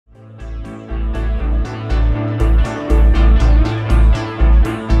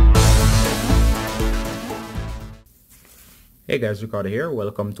Guys, Ricardo here.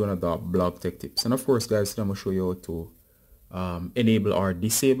 Welcome to another blog tech tips. And of course guys, today I'm going to show you how to enable or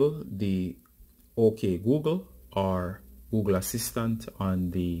disable the OK Google or Google Assistant on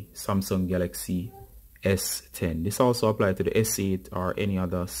the Samsung Galaxy S10. This also applies to the S8 or any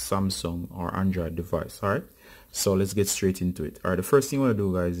other Samsung or Android device. Alright, so let's get straight into it. Alright, the first thing you want to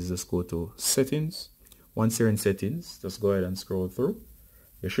do guys is just go to settings. Once you're in settings, just go ahead and scroll through.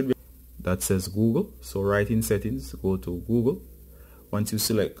 There should be that says Google, so right in settings, go to Google. Once you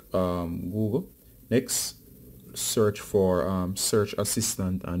select Google, next search for search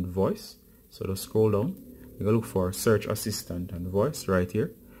assistant and voice. So just scroll down, you're gonna look for search assistant and voice right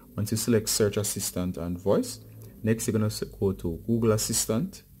here. Once you select search assistant and voice, next you're gonna go to Google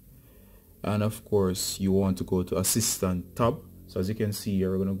Assistant, and of course you want to go to Assistant tab. So as you can see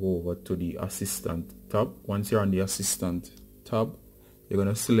here, we're gonna go over to the Assistant tab. Once you're on the Assistant tab, you're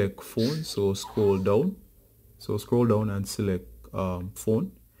gonna select phone, so scroll down and select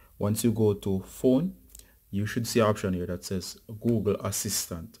phone. Once you go to phone, you should see an option here that says Google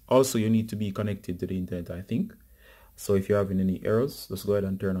Assistant. Also, you need to be connected to the internet, I think. So if you're having any errors, just go ahead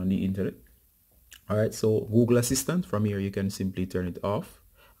and turn on the internet. Alright, so Google Assistant, from here you can simply turn it off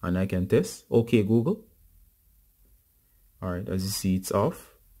and I can test. Okay Google. Alright, as you see it's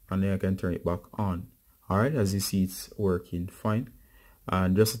off, and then I can turn it back on. Alright, as you see it's working fine.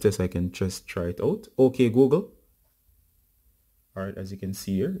 And just to test, I can just try it out. Okay Google. Alright, as you can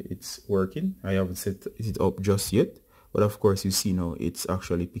see here, it's working. I haven't set it up just yet, but of course you see now it's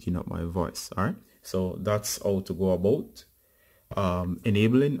actually picking up my voice. Alright, so that's how to go about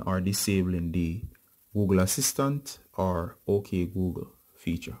enabling or disabling the Google Assistant or OK Google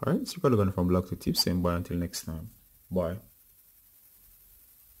feature. Alright, so you're going from Blog Tech Tips, saying bye until next time. Bye.